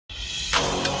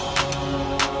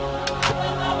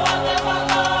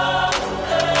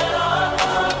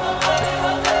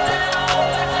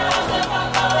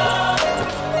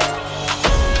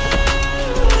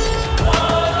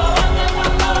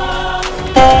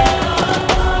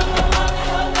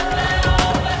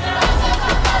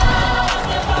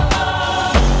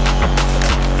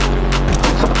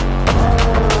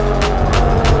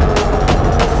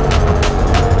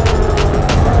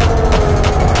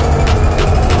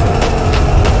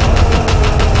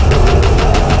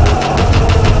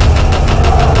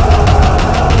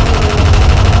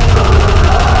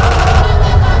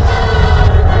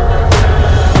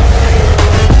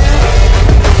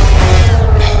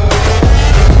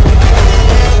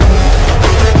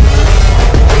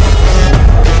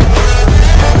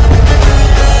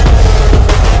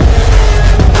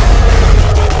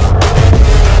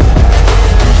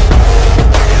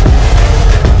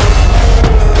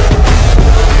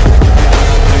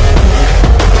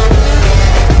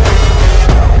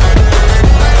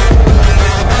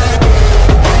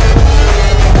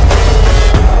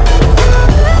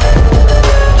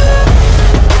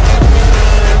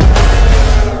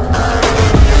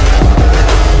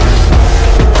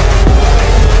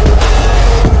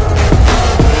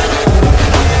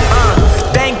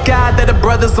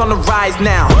rise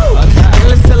now.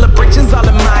 Endless celebrations all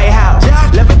in my house.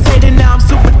 Levitating now, I'm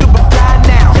super duper fly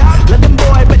now. London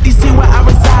boy, but DC where I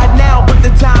reside now. Put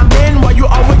the time in while you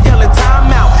always yelling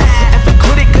time out. And for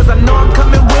quit it, cause I know I'm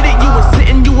coming with it. You were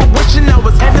sitting, you were wishing I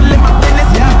was handling my business.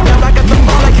 Now I got the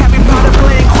ball like Harry Potter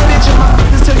playing Quidditch. And my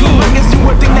business till you buggers, you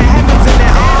would think that happens in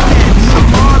that. All that,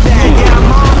 I'm all that, yeah,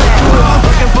 I'm all that.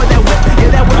 Looking for that whip,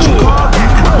 yeah, that what you call that.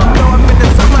 I'ma blow up in the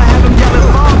summer, have them yelling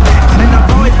fall back. And I've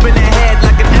always been ahead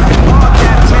like an epic ball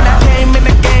cap. Man, I came in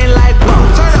the game like, whoa.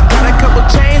 Got a couple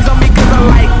chains on me cause I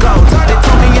like gold. They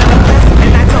told me I'm the best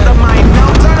and I told them I ain't know.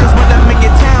 Cause when I'm in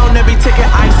your town, every ticket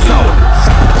I sold.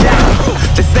 Yeah,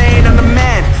 they saying I'm the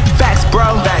man. Facts,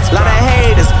 bro. Lot of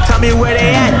haters, tell me where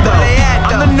they at though.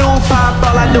 I'm the new pop,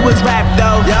 all I do is rap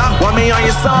though. Want me on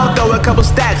your song, throw a couple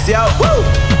stacks, yo.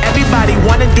 Everybody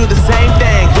wanna do the same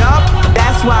thing.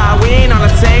 That's why we ain't on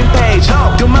the same page.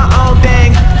 Do my own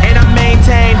thing and I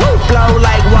maintain. Flow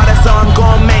like water, so I'm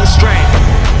going mainstream.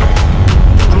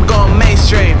 I'm going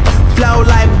mainstream. Flow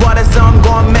like water, so I'm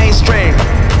going mainstream.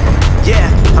 Yeah,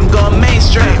 I'm going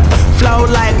mainstream. Flow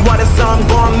like water, so I'm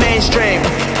going mainstream.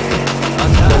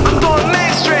 I'm going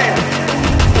mainstream.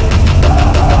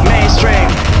 Mainstream.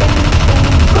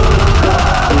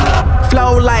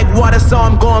 Flow like water, so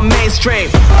I'm going mainstream.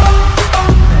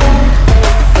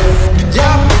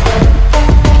 Yeah.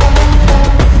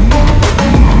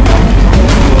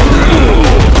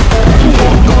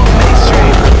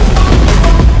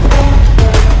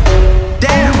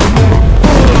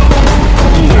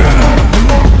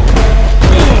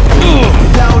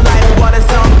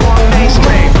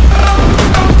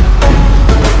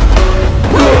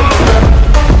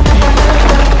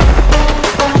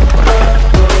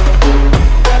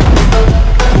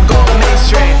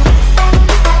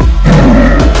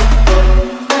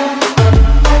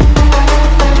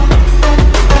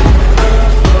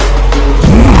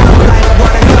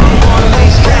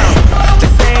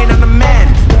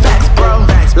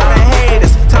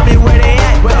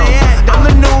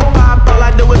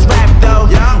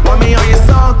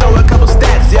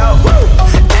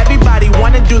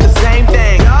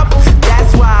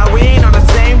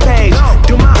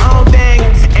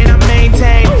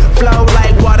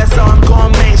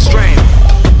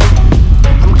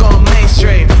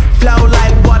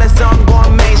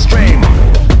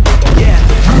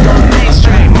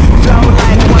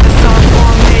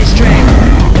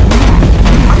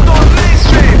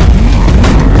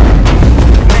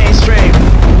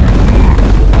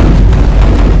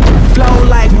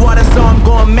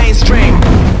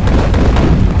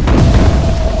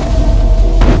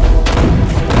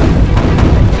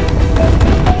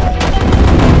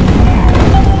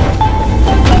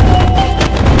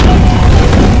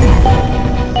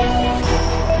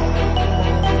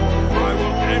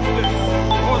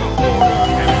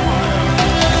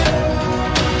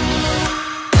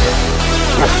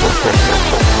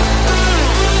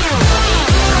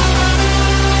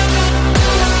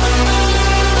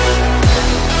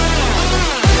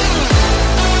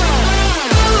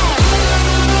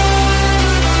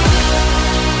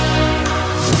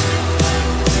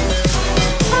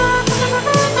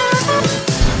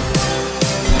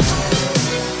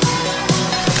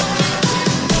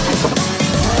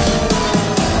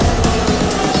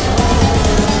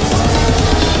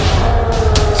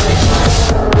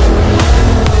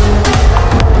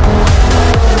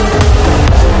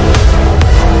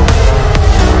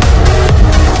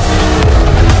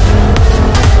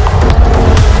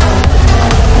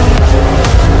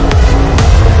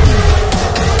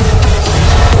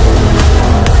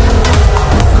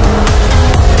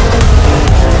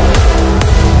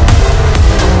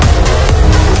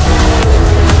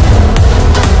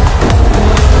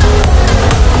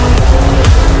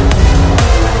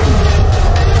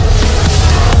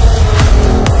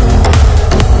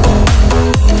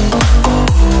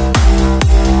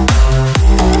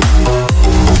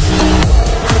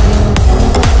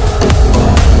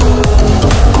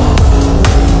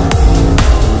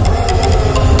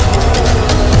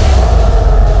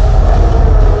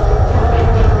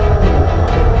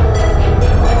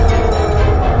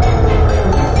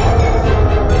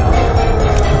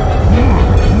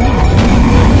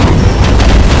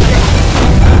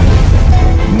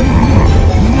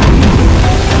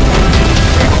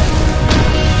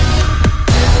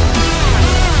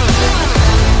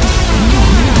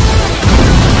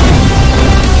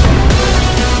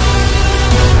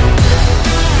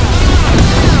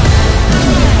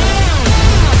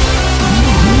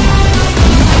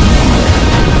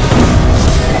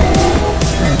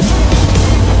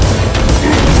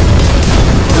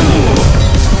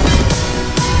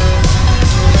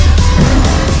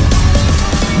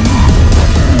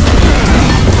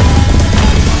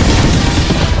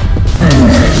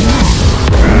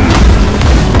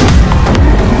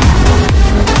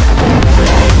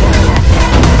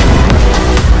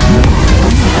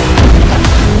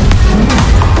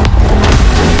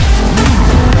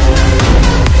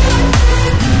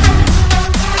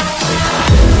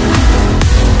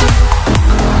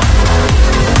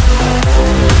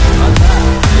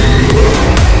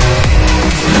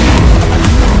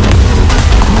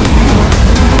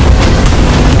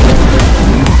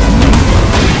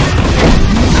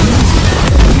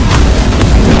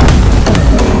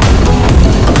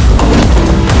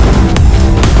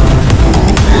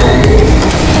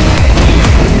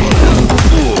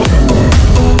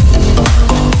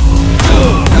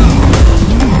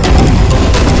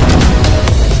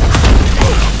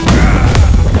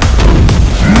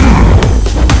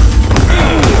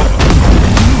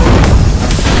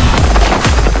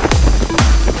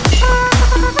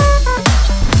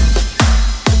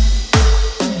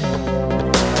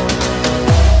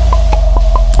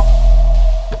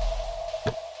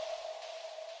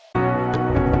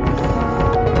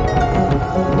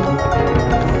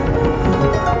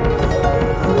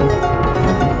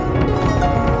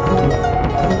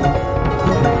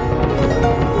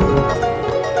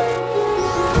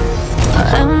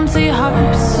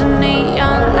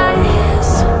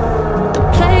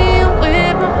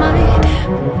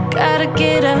 Gotta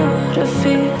get out of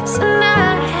here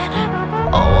tonight.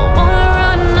 Oh, I wanna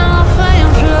run off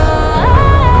and fly.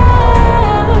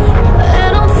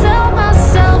 And I'll tell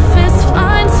myself it's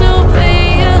fine to be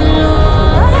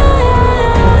alone,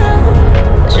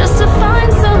 just to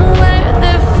find somewhere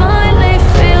that finally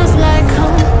feels like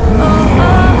home. Oh,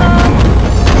 oh, oh.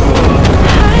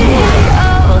 I hate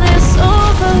all this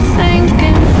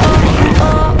overthinking. Oh,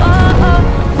 oh, oh, oh.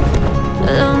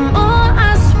 The more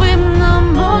I swim, the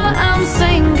more I'm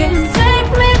sinking. Take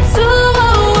me to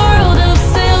a world of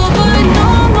silver. No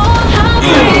more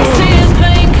heartbreaks, tears,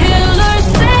 painkillers.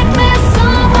 Take me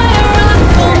somewhere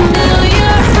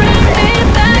unfamiliar. Bring me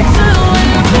back to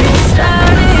where we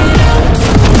started out.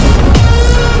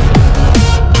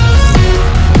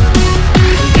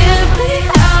 Get me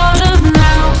out of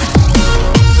now,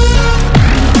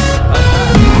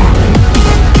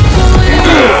 to where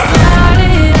we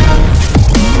started out.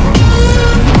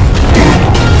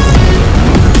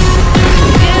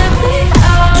 Get me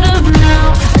out of now,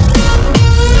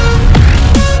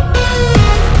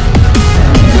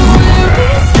 to where we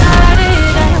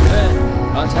started out.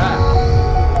 On time.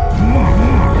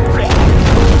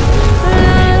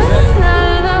 La,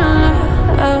 la, la,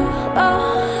 oh, oh.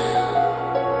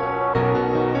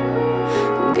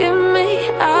 Get me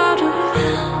out of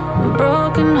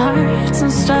broken hearts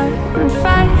and starting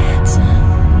fights,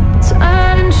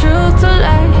 turning truth to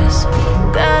lies.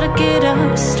 Gotta get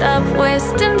up, stop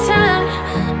wasting time.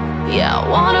 Yeah, I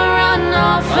wanna run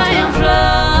off and fly.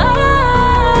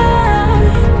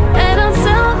 And I'll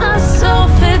tell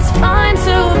myself it's fine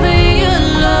to be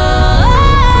alone,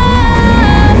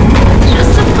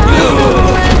 just to find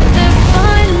somewhere that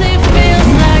finally feels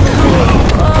like home.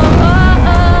 Oh, oh,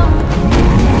 oh.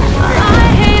 I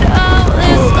hate all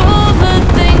this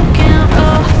overthinking.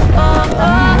 Oh, oh,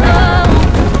 oh, oh.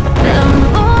 The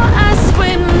more I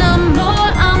swim, the more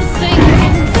I'm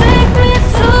sinking. Take me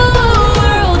to a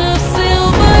world of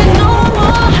silver. No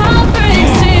more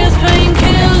heartbreaks, tears,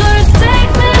 painkillers.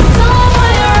 Take me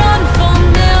somewhere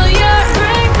unfamiliar.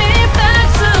 Bring me back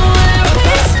to where we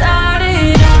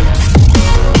started out.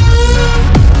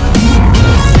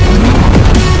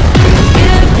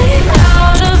 Get me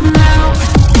out of now,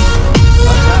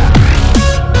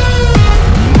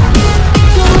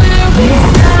 to where we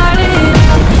started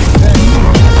out.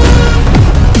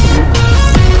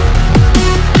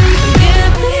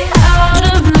 Get me out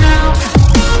of now,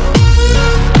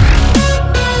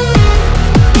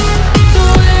 to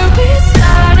where we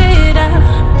started out.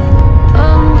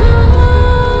 Oh, no.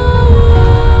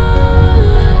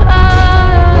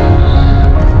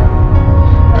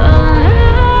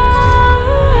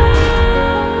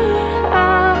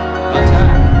 On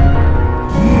time.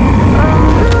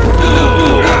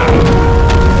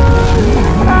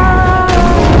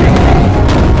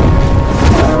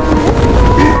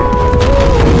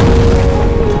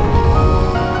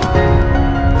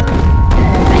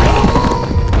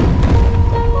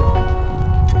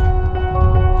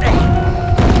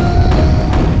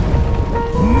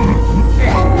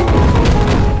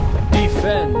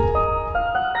 Defend.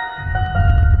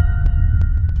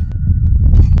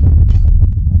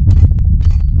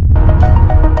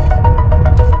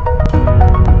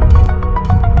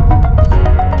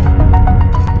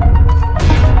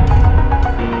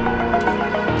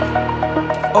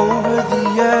 Over the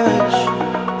edge,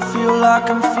 feel like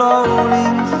I'm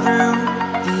floating through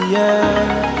the air.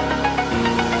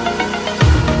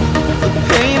 The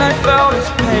pain I felt is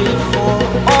paid for,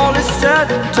 all is said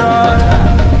and done.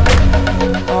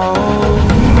 Oh,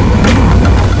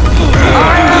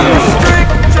 I am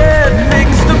restricted,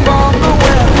 fixed upon the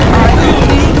web. I don't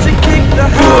need to kick the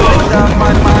habit that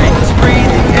my mind is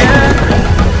breathing in.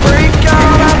 Break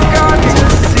out, I've got to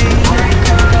see.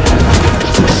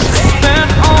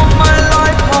 Spent all my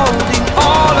life holding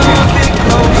all of it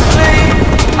closely.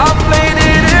 I played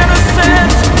it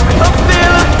innocent, a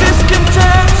feel of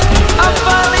discontent. I'm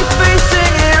finally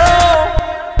facing it all,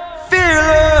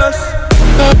 fearless.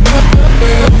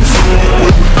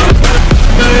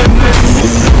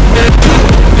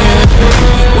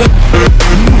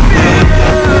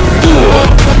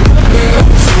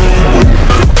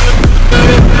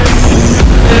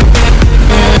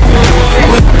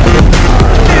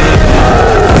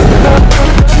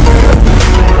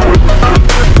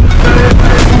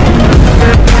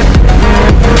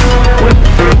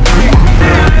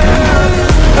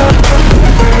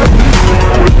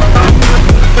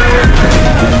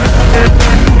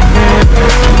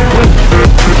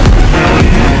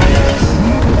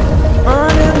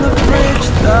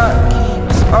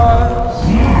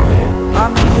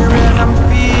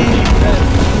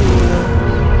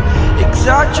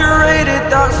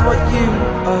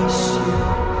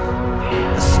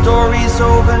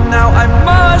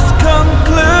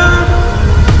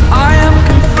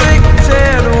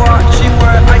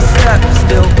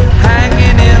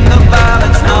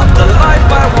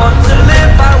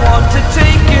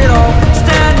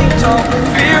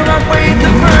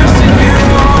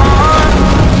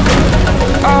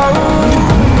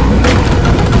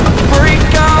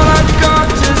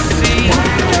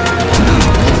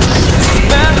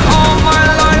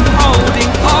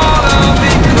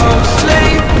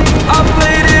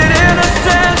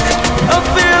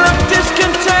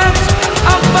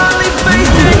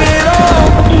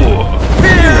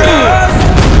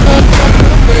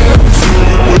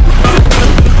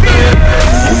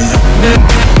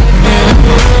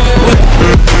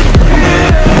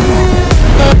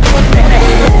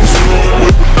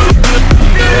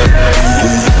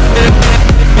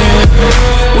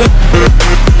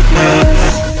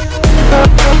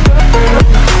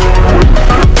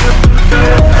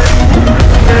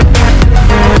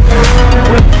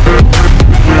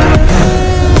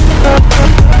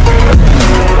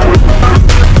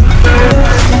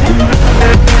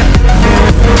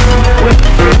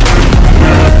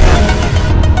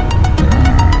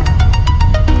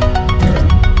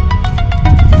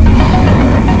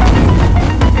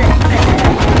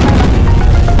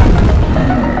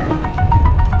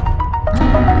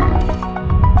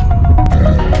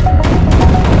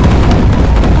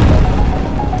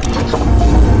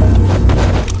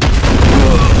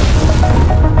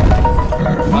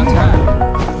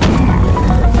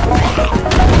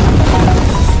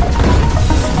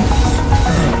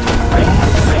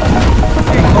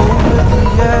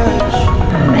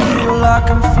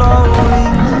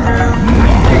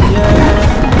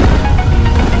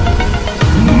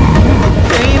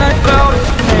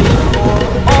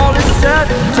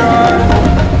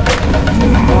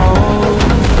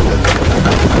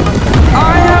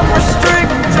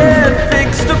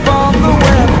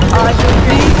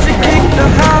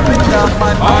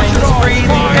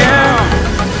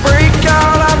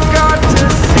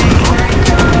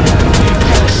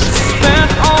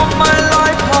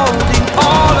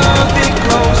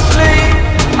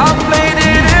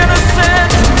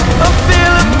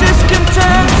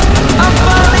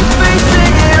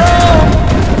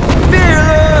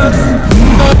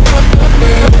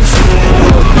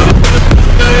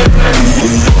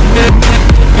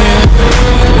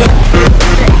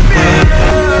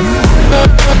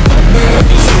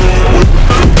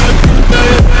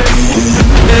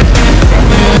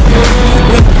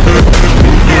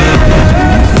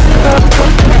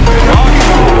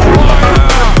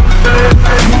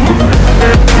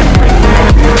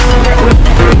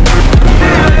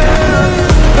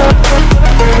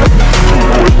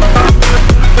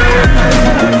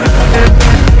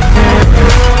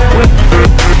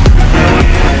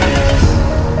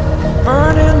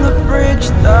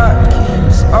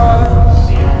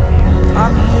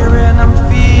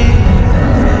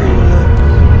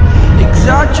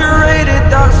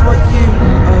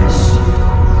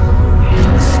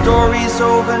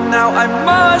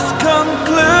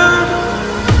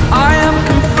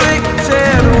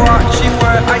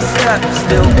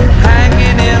 still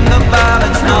hanging in the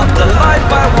balance. Not the life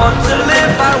I want to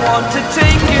live, I want to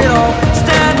take it all.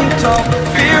 Standing tall,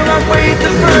 fear I weighed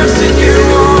the person you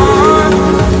are.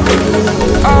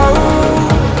 Oh,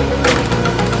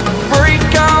 break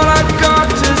out, I've got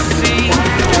to see.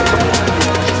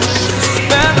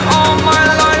 Spent all my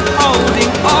life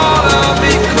holding all of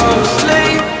it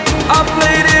closely. I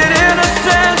played it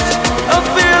innocent, a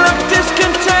feel of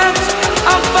discontent.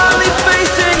 I'm finally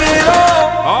facing it all.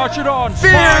 Arch it on,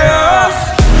 Fearless.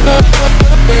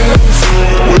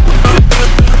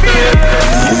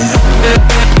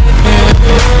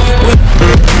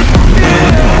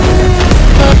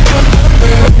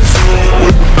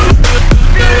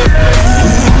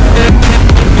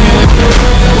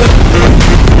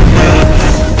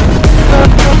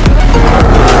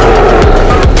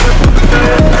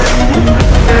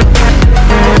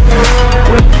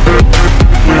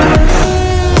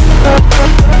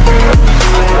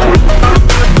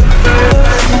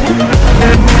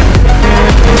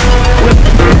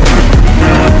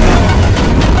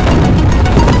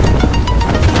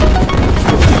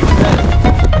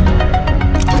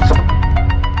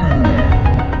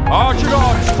 Arch it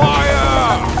on, fire!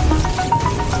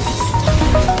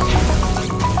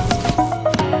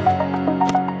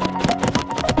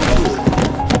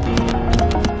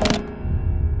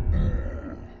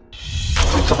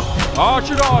 Arch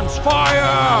it on,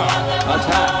 fire!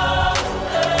 Attack.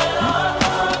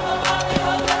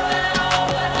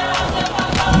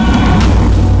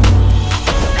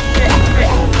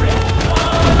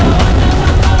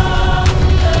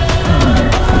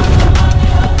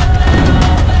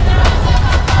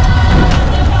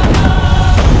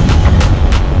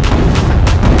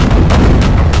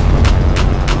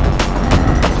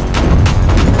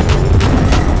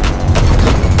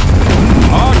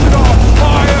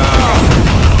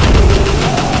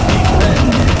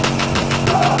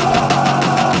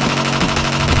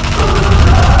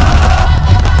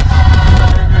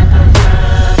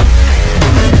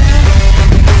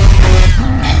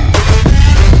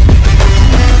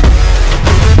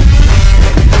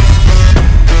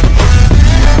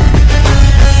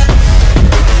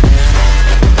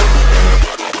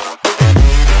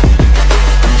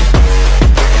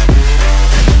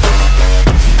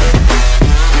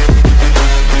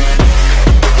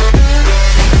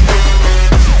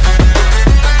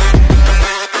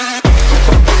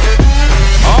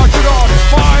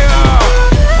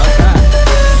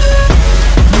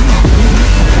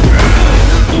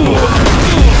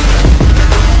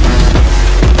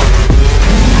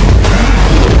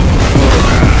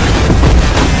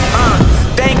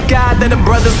 That the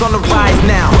brothers on the rise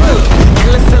now.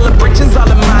 Endless celebrations all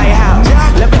in my house.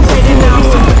 Levitating now, I'm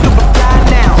super duper fly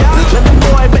now. Living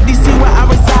boy, but they see where I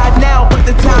reside now. Put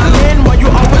the time in while you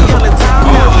always yelling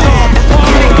time out. That's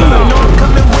okay, cause I know I'm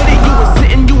coming with it. You were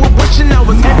sitting, you were wishing I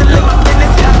was handling my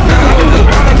business.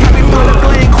 Like Harry Potter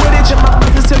playing Quidditch, and my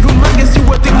business so humongous, you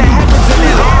would think that happens in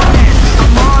it.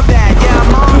 I'm all that, yeah,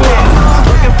 I'm all that.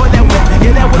 Looking for that whip,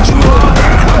 yeah, that what you all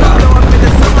that. I'ma blow up in the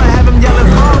summer, have them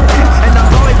yelling all that. And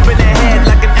I've always been ahead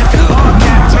like an effing ball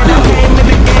cap. Man, I came in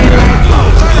the game like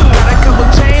gold. Got a couple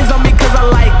chains on me cause I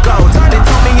like gold. They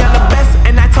told me I'm the best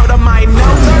and I told them I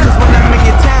know. Cause when I'm in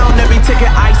your town, every ticket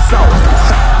I sold.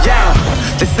 Yeah,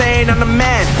 they saying I'm the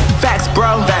man. Facts,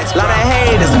 bro. Lot of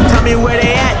haters, tell me where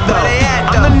they at though.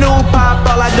 I'm the new pop,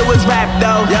 all I do is rap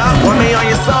though. Want me on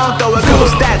your song, throw a couple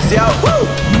stats, yo. Woo!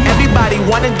 Everybody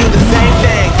wanna do the same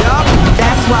thing, yo.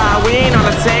 That's why we ain't on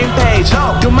the same page.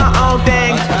 Do my own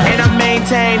thing, and I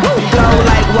maintain. Flow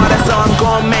like water, so I'm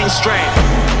going mainstream.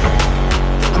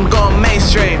 I'm going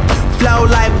mainstream. Flow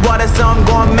like water, so I'm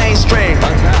going mainstream.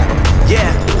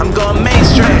 Yeah, I'm going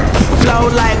mainstream.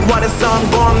 Flow like water, so I'm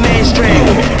going mainstream.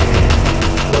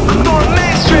 I'm going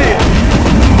mainstream.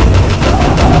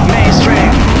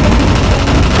 Mainstream.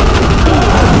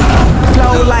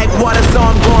 Flow like water.